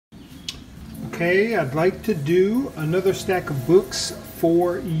Okay, I'd like to do another stack of books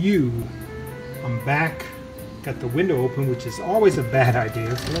for you. I'm back. Got the window open, which is always a bad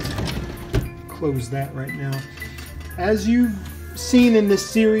idea. So let's close that right now. As you've seen in this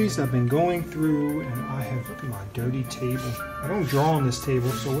series, I've been going through and I have, look at my dirty table. I don't draw on this table,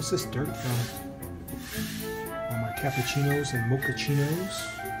 so what's this dirt from? All my cappuccinos and mochachinos.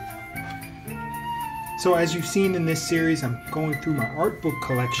 So as you've seen in this series, I'm going through my art book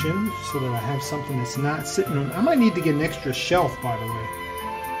collection so that I have something that's not sitting on. I might need to get an extra shelf, by the way,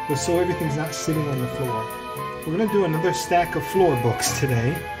 but so everything's not sitting on the floor. We're going to do another stack of floor books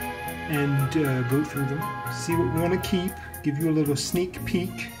today and go through them, see what we want to keep, give you a little sneak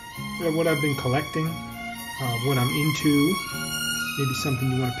peek at what I've been collecting, what I'm into, maybe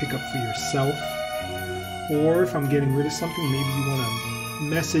something you want to pick up for yourself, or if I'm getting rid of something, maybe you want to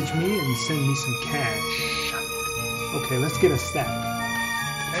message me and send me some cash. Okay, let's get a stack.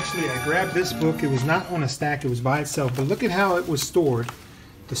 Actually, I grabbed this book. It was not on a stack, it was by itself, but look at how it was stored.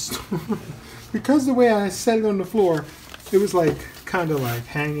 Because the way I set it on the floor, it was like kind of like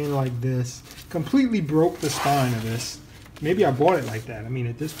hanging like this. Completely broke the spine of this. Maybe I bought it like that. I mean,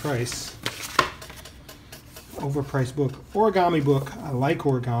 at this price, overpriced book. Origami book. I like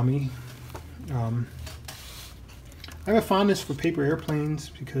origami. I have a fondness for paper airplanes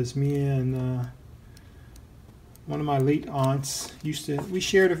because me and one of my late aunts we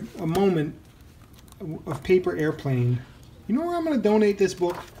shared a moment of paper airplane. You know where I'm going to donate this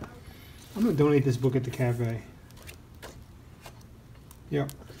book? I'm going to donate this book at the cafe.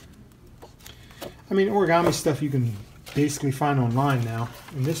 Yep. I mean, origami stuff you can basically find online now.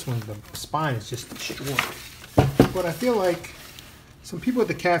 And this one, the spine is just short. But I feel like some people at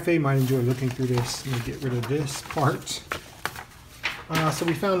the cafe might enjoy looking through this. Let me get rid of this part. So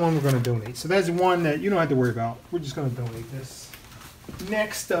we found one we're going to donate. So that's one that you don't have to worry about. We're just going to donate this.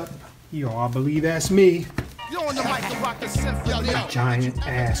 Next up, y'all believe that's me. Giant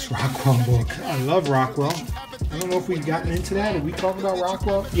ass Rockwell book. I love Rockwell. I don't know if we've gotten into that. Did we talk about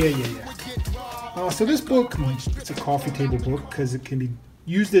Rockwell? Yeah. So this book, it's a coffee table book because it can be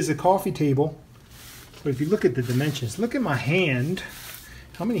used as a coffee table. But if you look at the dimensions, look at my hand.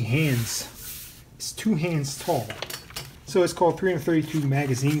 How many hands? It's 2 hands tall. So it's called 332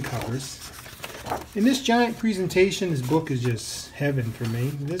 magazine covers. In this giant presentation, this book is just heaven for me.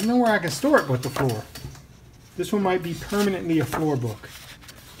 There's nowhere I can store it but the floor. This one might be permanently a floor book.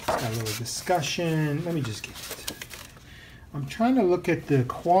 Got a little discussion. Let me just get it. I'm trying to look at the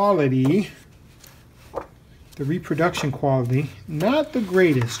quality, the reproduction quality. Not the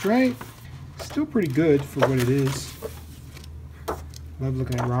greatest, right? Still pretty good for what it is. Love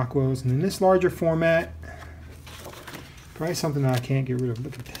looking at Rockwell's. And in this larger format, probably something that I can't get rid of.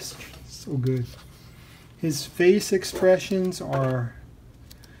 Look at this. So good. His face expressions are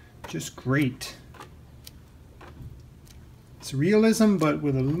just great. It's realism, but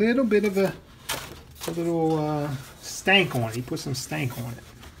with a little bit of a little stank on it. He put some stank on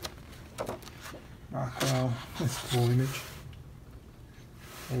it. Rockwell. That's a cool image.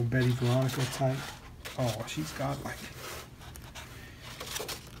 Old Betty Veronica type. Oh, she's godlike.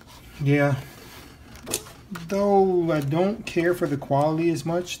 Yeah. Though I don't care for the quality as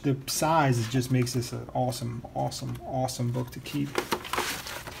much, the size just makes this an awesome book to keep.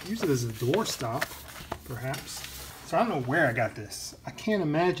 Use it as a doorstop, perhaps. So I don't know where I got this. I can't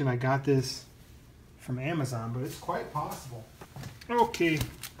imagine I got this from Amazon, but it's quite possible. Okay.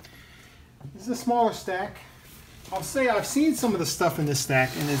 This is a smaller stack. I'll say I've seen some of the stuff in this stack,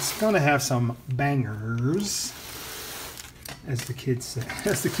 and it's going to have some bangers, as the kids say,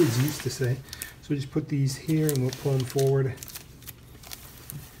 as the kids used to say. So we just put these here, and we'll pull them forward.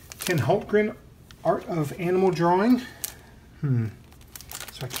 Ken Hultgren, Art of Animal Drawing. So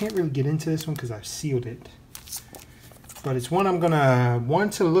I can't really get into this one because I've sealed it. But it's one I'm going to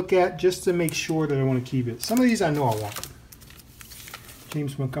want to look at just to make sure that I want to keep it. Some of these I know I want.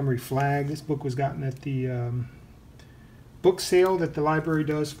 James Montgomery Flagg. This book was gotten at the book sale that the library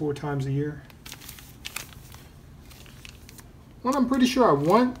does 4 times a year. One I'm pretty sure I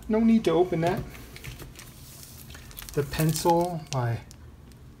want. No need to open that. The Pencil by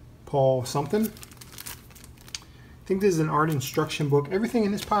Paul something. I think this is an art instruction book. Everything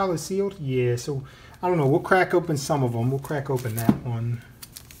in this pile is sealed? Yeah, so I don't know. We'll crack open some of them. We'll crack open that one.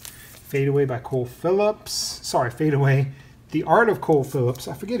 Fade Away by Cole Phillips. Sorry, Fade Away. The Art of Cole Phillips.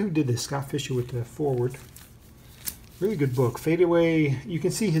 I forget who did this. Scott Fisher with the foreword. Really good book. Fade Away. You can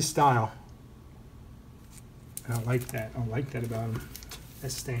see his style. I like that. I like that about him.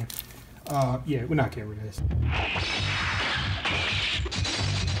 That's Stan. Yeah, we're not getting rid of this.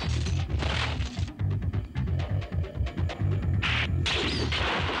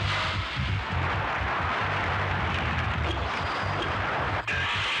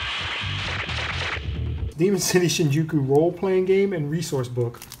 Demon City Shinjuku role-playing game and resource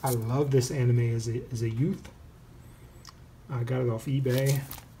book. I love this anime as a youth. I got it off eBay.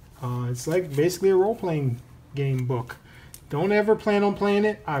 It's like basically a role-playing game book. Don't ever plan on playing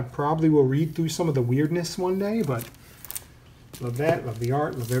it. I probably will read through some of the weirdness one day, but love that. Love the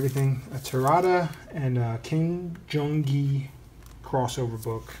art. Love everything. A Terada and King Jungi crossover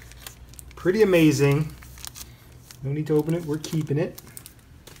book. Pretty amazing. No need to open it. We're keeping it.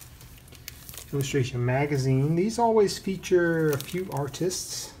 Illustration magazine. These always feature a few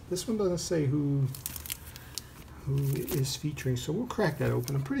artists. This one doesn't say who it is featuring, so we'll crack that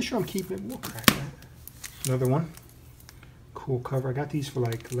open. I'm pretty sure I'm keeping it. We'll crack that. Another one. Cool cover. I got these for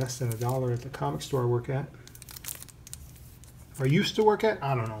like less than $1 at the comic store I work at. Or used to work at?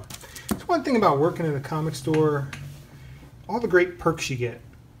 I don't know. It's one thing about working at a comic store. All the great perks you get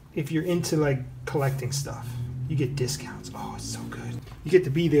if you're into like collecting stuff. You get discounts. Oh, it's so good. You get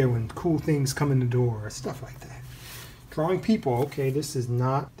to be there when cool things come in the door, stuff like that. Drawing people. Okay, this is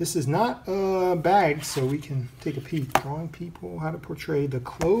not bagged, so we can take a peek. Drawing people, how to portray the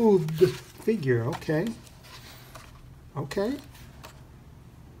clothed figure. Okay. Okay.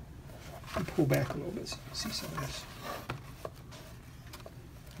 I'll pull back a little bit so you can see some of this.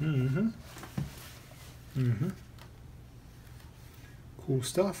 Cool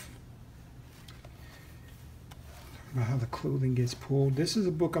stuff. About how the clothing gets pulled. This is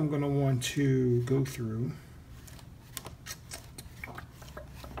a book I'm going to want to go through.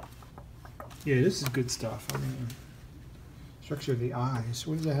 Yeah, this is good stuff. I mean, structure of the eyes.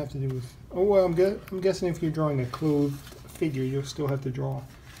 What does that have to do with? Oh, well, I'm guessing if you're drawing a clothed figure, you'll still have to draw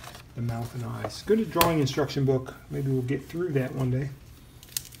the mouth and eyes. Good at drawing instruction book. Maybe we'll get through that one day.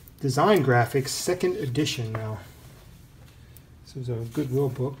 Design graphics, 2nd edition now. This is a Goodwill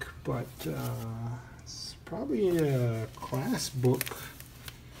book, but it's probably a class book.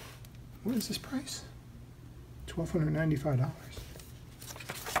 What is this price? $1,295.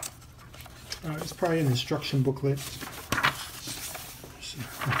 It's probably an instruction booklet.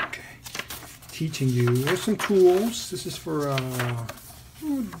 Okay. Teaching you. There's some tools. This is for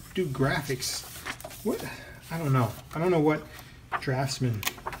do graphics. What? I don't know. I don't know what draftsman.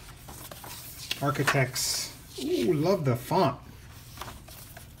 Architects. Ooh, love the font.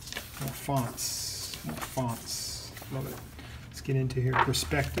 More fonts. More fonts. Love it. Let's get into here.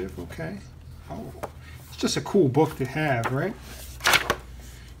 Perspective. Okay. Oh, it's just a cool book to have, right?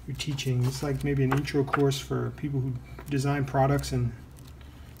 You're teaching. It's like maybe an intro course for people who design products and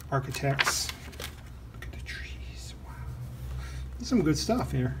architects. Look at the trees. Wow. There's some good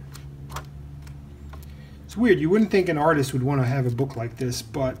stuff here. It's weird. You wouldn't think an artist would want to have a book like this,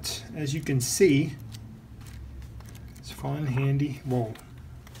 but as you can see, it's fun, handy. Whoa.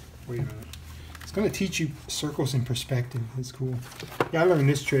 Wait a minute. It's going to teach you circles and perspective. That's cool. Yeah, I learned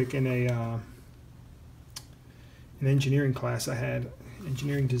this trick in an engineering class I had.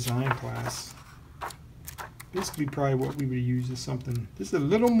 Engineering design class. Basically probably what we would use is something. This is a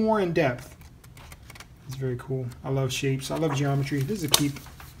little more in depth. It's very cool. I love shapes. I love geometry. This is a keep.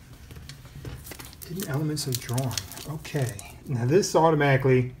 Hidden elements of drawing. Okay. Now this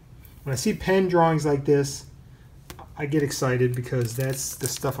automatically, when I see pen drawings like this, I get excited because that's the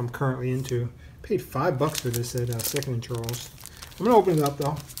stuff I'm currently into. Paid $5 for this at 2nd and Charles. I'm gonna open it up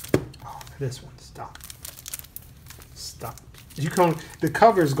though. Oh, this one. Stop. Stop. You can, the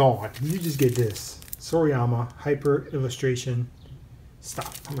cover's gone. You just get this. Soriyama Hyper Illustration.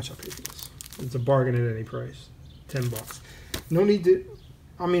 Stop. How much I'll pay for this? It's a bargain at any price. $10. No need to.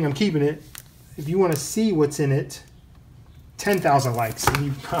 I mean, I'm keeping it. If you want to see what's in it, 10,000 likes,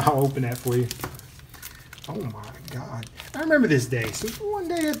 and I'll open that for you. Oh my God! I remember this day. So one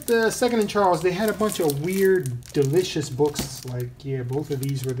day at the 2nd and Charles, they had a bunch of weird, delicious books. Like, yeah, both of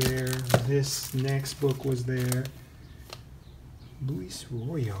these were there. This next book was there. Luis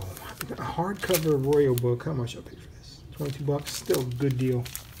Royo, a hardcover Royo book. How much I'll pay for this? $22. Still a good deal.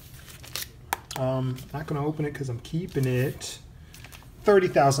 Not gonna open it because I'm keeping it.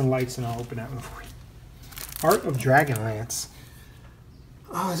 30,000 likes and I'll open that one for you. Art of Dragonlance.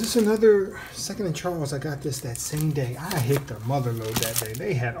 Oh, is this another 2nd and Charles? I got this that same day. I hit the mother load that day.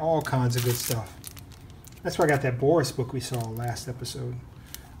 They had all kinds of good stuff. That's where I got that Boris book we saw last episode.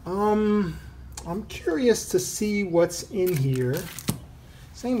 I'm curious to see what's in here.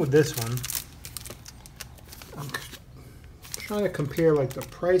 Same with this one. I'm trying to compare like the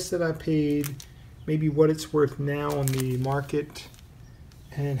price that I paid, maybe what it's worth now on the market,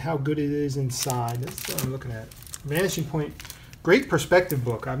 and how good it is inside. That's what I'm looking at. Vanishing Point, great perspective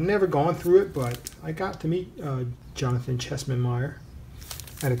book. I've never gone through it, but I got to meet Jonathan Chessman-Meyer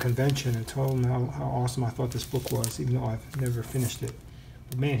at a convention and told him how awesome I thought this book was, even though I've never finished it.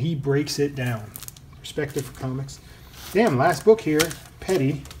 But man, he breaks it down. perspective for comics. Damn, last book here,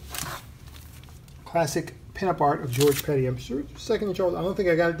 Petty. Classic pinup art of George Petty. I'm sure second in Charles. I don't think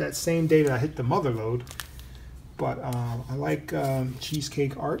I got it that same day that I hit the mother load. But I like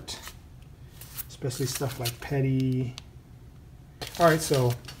cheesecake art. Especially stuff like Petty. Alright, so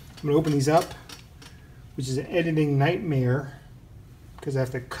I'm going to open these up. Which is an editing nightmare. Because I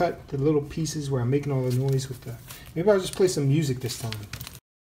have to cut the little pieces where I'm making all the noise with the... Maybe I'll just play some music this time.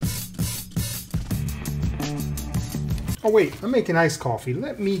 Oh wait, I'm making iced coffee.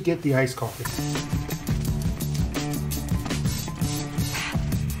 Let me get the iced coffee.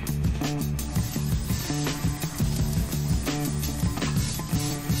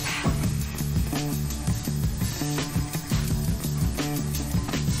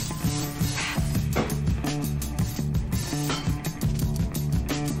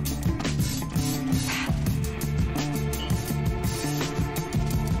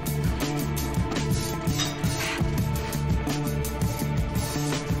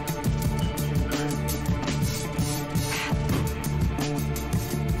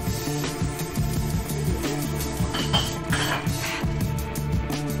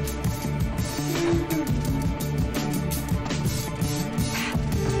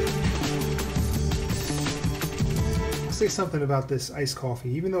 Say something about this iced coffee.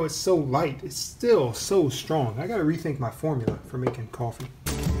 Even though it's so light, it's still so strong. I gotta rethink my formula for making coffee.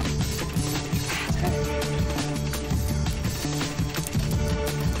 I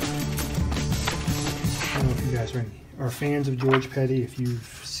don't know if you guys are fans of George Petty. If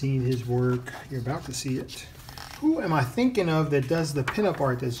you've seen his work, you're about to see it. Who am I thinking of that does the pinup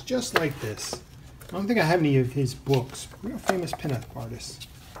art that's just like this? I don't think I have any of his books. Real famous pinup artists.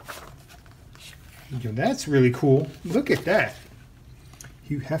 Yo, that's really cool. Look at that.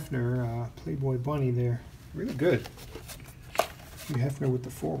 Hugh Hefner, Playboy Bunny there. Really good. Hugh Hefner with the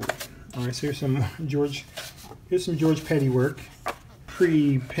forward. All right, so here's some George Petty work.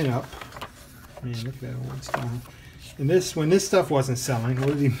 Pre-pinup. Man, look at that old style. And this, when this stuff wasn't selling,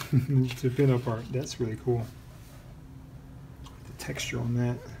 what did he move to pinup art? That's really cool. The texture on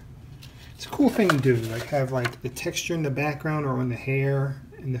that. It's a cool thing to do, like have like the texture in the background or on the hair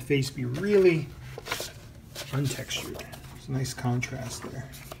and the face be really untextured. It's a nice contrast there.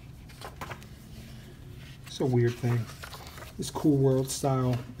 It's a weird thing. This cool world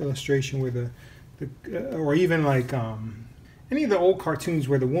style illustration where or even like any of the old cartoons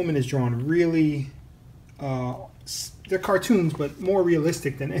where the woman is drawn really they're cartoons but more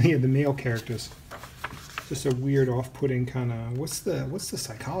realistic than any of the male characters. Just a weird off-putting kind of what's the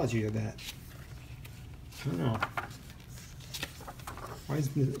psychology of that? I don't know. Why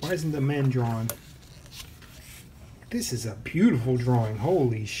isn't the man drawn? This is a beautiful drawing.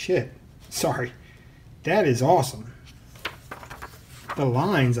 Holy shit. Sorry. That is awesome. The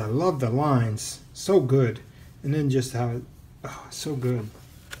lines, I love the lines. So good. And then just how it, oh, so good.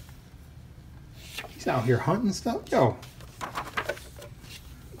 He's out here hunting stuff. Yo.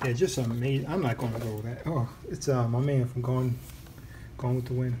 Yeah, just amazing. I'm not going to go with that. Oh, it's my man from Gone with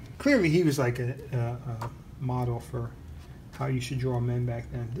the Wind. Clearly he was like a model for how you should draw men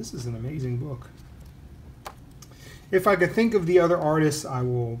back then. This is an amazing book. If I could think of the other artists, I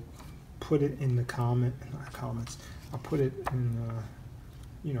will put it in the comments. I'll put it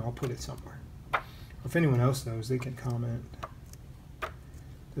in, I'll put it somewhere. If anyone else knows, they can comment.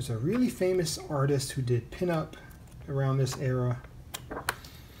 There's a really famous artist who did pinup around this era.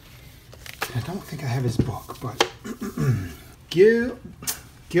 I don't think I have his book, but Gil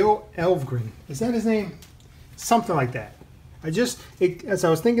Elvgren. Is that his name? Something like that. As I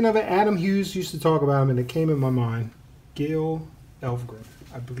was thinking of it, Adam Hughes used to talk about him, and it came in my mind. Gil Elvgren,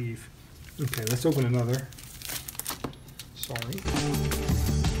 I believe. Okay, let's open another. Sorry.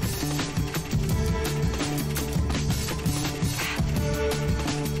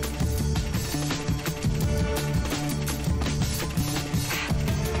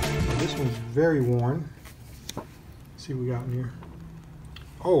 This one's very worn. Let's see what we got in here.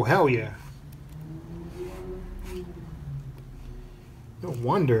 Oh, hell yeah. No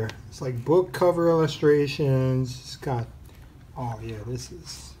wonder. It's like book cover illustrations. It's got, oh yeah, this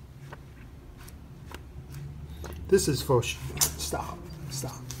is for, stop.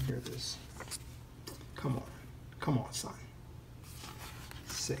 Here it is. Come on, son.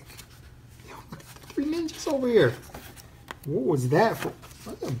 Sick. Yo, look at the 3 ninjas over here. What was that for?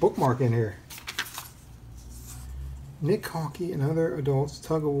 What's a bookmark in here? Nick Hockey and other adults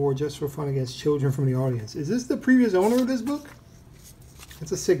tug of war just for fun against children from the audience. Is this the previous owner of this book?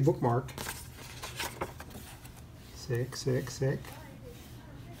 That's a sick bookmark. Sick.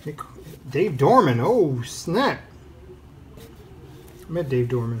 Dave Dorman. Oh, snap. I met Dave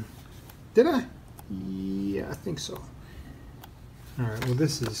Dorman. Did I? Yeah, I think so. All right, well,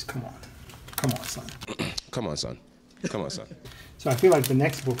 this is, come on, son. Come on, son. Come on, son. So I feel like the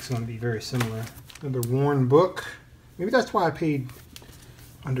next book's going to be very similar. Another worn book. Maybe that's why I paid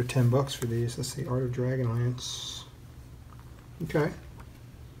under $10 for these. Let's see, Art of Dragonlance. Okay.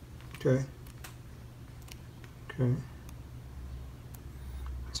 Okay. Okay.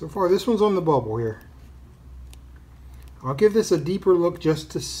 So far, this one's on the bubble here. I'll give this a deeper look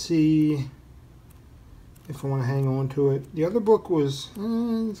just to see if I want to hang on to it. The other book was,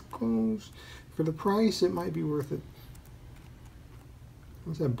 it's close. For the price, it might be worth it.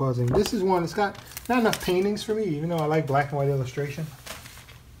 What's that buzzing? This is one, it's got not enough paintings for me, even though I like black and white illustration.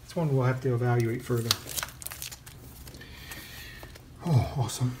 It's one we'll have to evaluate further. Oh,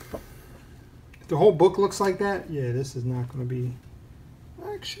 awesome. If the whole book looks like that, yeah, this is not going to be...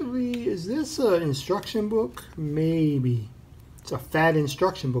 Actually, is this an instruction book? Maybe. It's a fat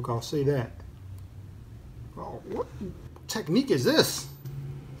instruction book, I'll say that. Oh, what technique is this?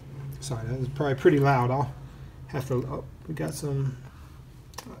 Sorry, that was probably pretty loud. I'll have to... Oh, we got some...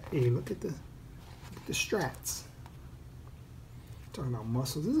 Hey, look at the strats. Talking about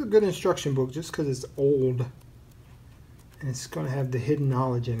muscles. This is a good instruction book just because it's old. And it's going to have the hidden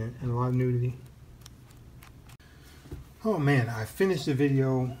knowledge in it and a lot of nudity. Oh man, I finished the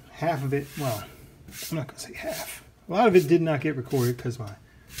video. Half of it, well, I'm not going to say half. A lot of it did not get recorded because my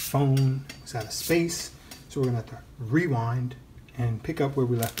phone was out of space. So we're going to have to rewind and pick up where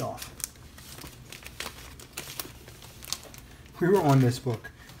we left off. We were on this book.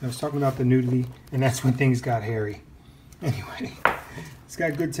 I was talking about the nudity, and that's when things got hairy. Anyway, it's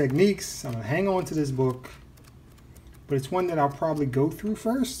got good techniques. I'm going to hang on to this book. But it's one that I'll probably go through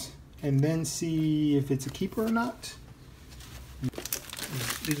first, and then see if it's a keeper or not.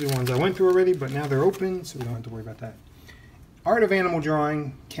 These are the ones I went through already, but now they're open, so we don't have to worry about that. Art of Animal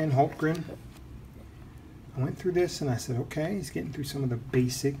Drawing, Ken Holtgren. I went through this and I said, okay, he's getting through some of the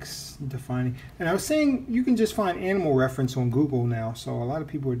basics, defining. And I was saying you can just find animal reference on Google now, so a lot of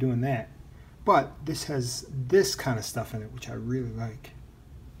people are doing that. But this has this kind of stuff in it, which I really like.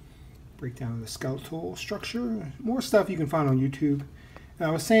 Breakdown of the skeletal structure. More stuff you can find on YouTube. And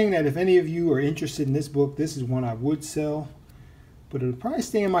I was saying that if any of you are interested in this book, this is one I would sell. But it'll probably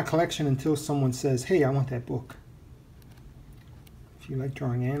stay in my collection until someone says, hey, I want that book. If you like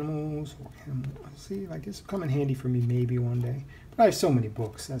drawing animals, or see, like this will come in handy for me maybe one day. But I have so many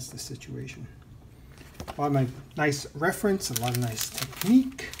books, that's the situation. A lot of nice reference, a lot of nice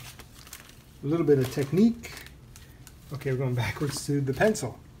technique. A little bit of technique. Okay, we're going backwards to the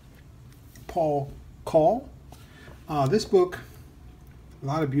pencil. Paul Call. This book, a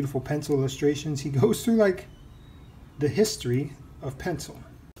lot of beautiful pencil illustrations. He goes through like the history of pencil.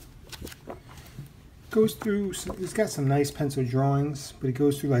 Goes through, he's got some nice pencil drawings, but he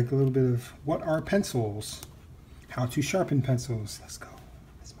goes through like a little bit of what are pencils, how to sharpen pencils. Let's go.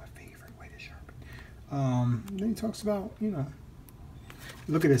 That's my favorite way to sharpen. Then he talks about, you know,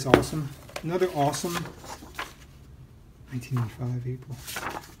 look at this awesome, another awesome 1985 April.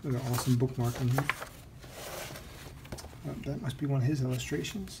 Look at awesome bookmark on here. That must be one of his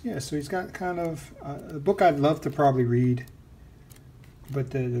illustrations. Yeah, so he's got kind of a book I'd love to probably read. But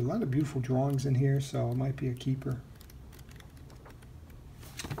there's a lot of beautiful drawings in here, so it might be a keeper.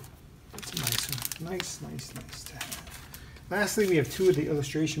 That's a nice one. Nice to have. Lastly, we have two of the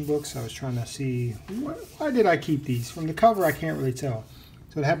illustration books. I was trying to see, why did I keep these? From the cover, I can't really tell.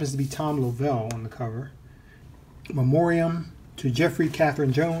 So it happens to be Tom Lovell on the cover. Memoriam to Jeffrey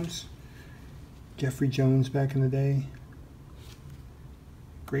Catherine Jones. Jeffrey Jones back in the day.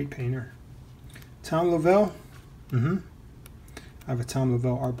 Great painter. Tom Lovell. I have a Tom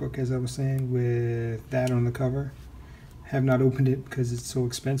Lovell art book, as I was saying, with that on the cover. Have not opened it because it's so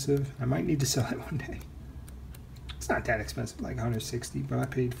expensive. I might need to sell it one day. It's not that expensive, like $160, but I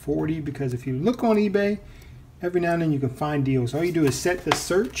paid $40 because if you look on eBay, every now and then you can find deals. All you do is set the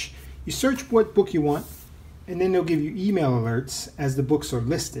search. You search what book you want, and then they'll give you email alerts as the books are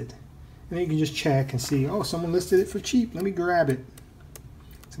listed. And then you can just check and see, oh, someone listed it for cheap. Let me grab it.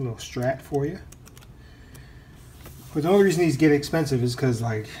 It's a little strat for you. But the only reason these get expensive is because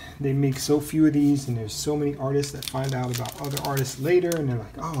like they make so few of these, and there's so many artists that find out about other artists later, and they're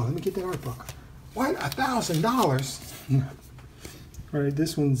like, oh, let me get that art book. What, $1,000? All right,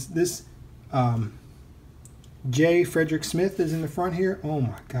 this J. Frederick Smith is in the front here. Oh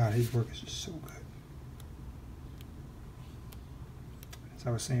my God, his work is just so good. As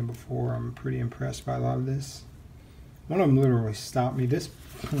I was saying before, I'm pretty impressed by a lot of this. One of them literally stopped me. This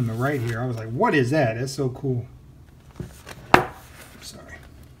on the right here, I was like, what is that? That's so cool. Sorry.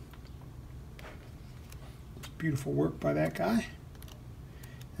 Beautiful work by that guy.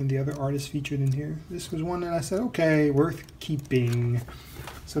 and the other artists featured in here. This was one that I said, okay, worth keeping.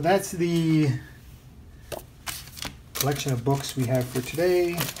 So that's the collection of books we have for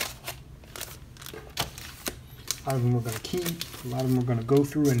today. A lot of them we're going to keep. A lot of them we're going to go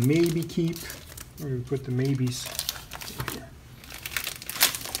through and maybe keep. We're going to put the maybes here.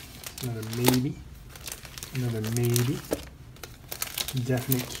 Another maybe. Another maybe.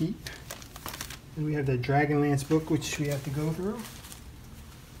 Definite keep. And we have that Dragonlance book, which we have to go through.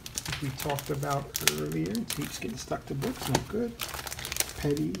 Which we talked about earlier. It keeps getting stuck to books. Not good.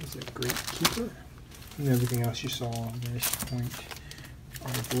 Petty is a great keeper. And everything else you saw on Vanishing Point.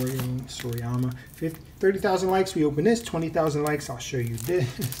 Arborio, Soriyama. 30,000 likes, we open this. 20,000 likes, I'll show you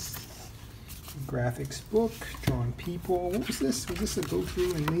this. Graphics book, drawing people. What was this? Was this a go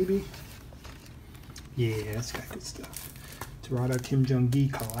through and maybe? Yeah, that's got good stuff. Terada Kim Jung-gi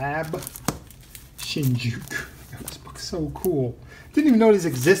collab. Shinjuku. This book's so cool. Didn't even know this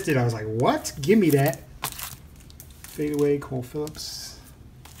existed. I was like, what? Give me that. Fade Away, Cole Phillips.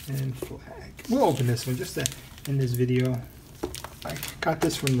 And Flag. We'll open this one just to end this video. I got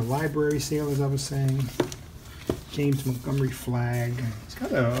this from the library sale, as I was saying. James Montgomery Flag. It's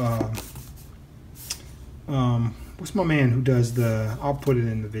got a, what's my man who does the, I'll put it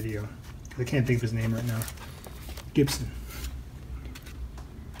in the video. I can't think of his name right now. Gibson.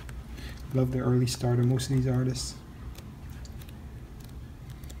 Love the early start of most of these artists.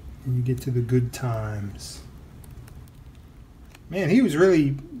 And you get to the good times. Man, he was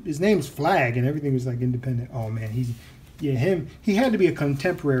really, his name's Flag and everything was like independent. Oh man, yeah, he had to be a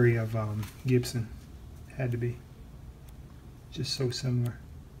contemporary of Gibson. Had to be. Just so similar.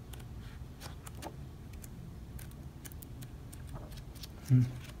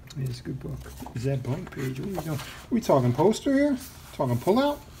 It's a good book. Is that blank page? What are we doing? Are we talking poster here? Talking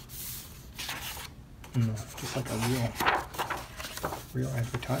pullout? No, just like a real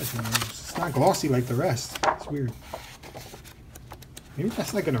advertisement. It's not glossy like the rest. It's weird. Maybe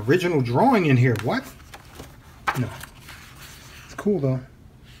that's like an original drawing in here. What? No. It's cool though.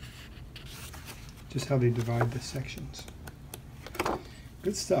 Just how they divide the sections.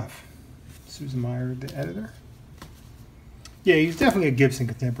 Good stuff. Susan Meyer, the editor. Yeah, he's definitely a Gibson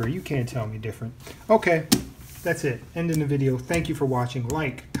contemporary. You can't tell me different. Okay, that's it. Ending the video. Thank you for watching.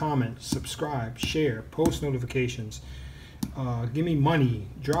 Like, comment, subscribe, share, post notifications. Give me money.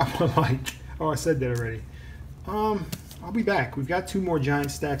 Drop a like. Oh, I said that already. I'll be back. We've got 2 more giant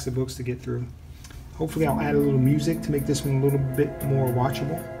stacks of books to get through. Hopefully I'll add a little music to make this one a little bit more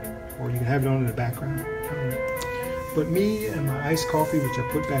watchable. Or you can have it on in the background. But me and my iced coffee, which I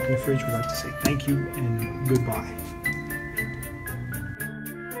put back in the fridge, would like to say thank you and goodbye.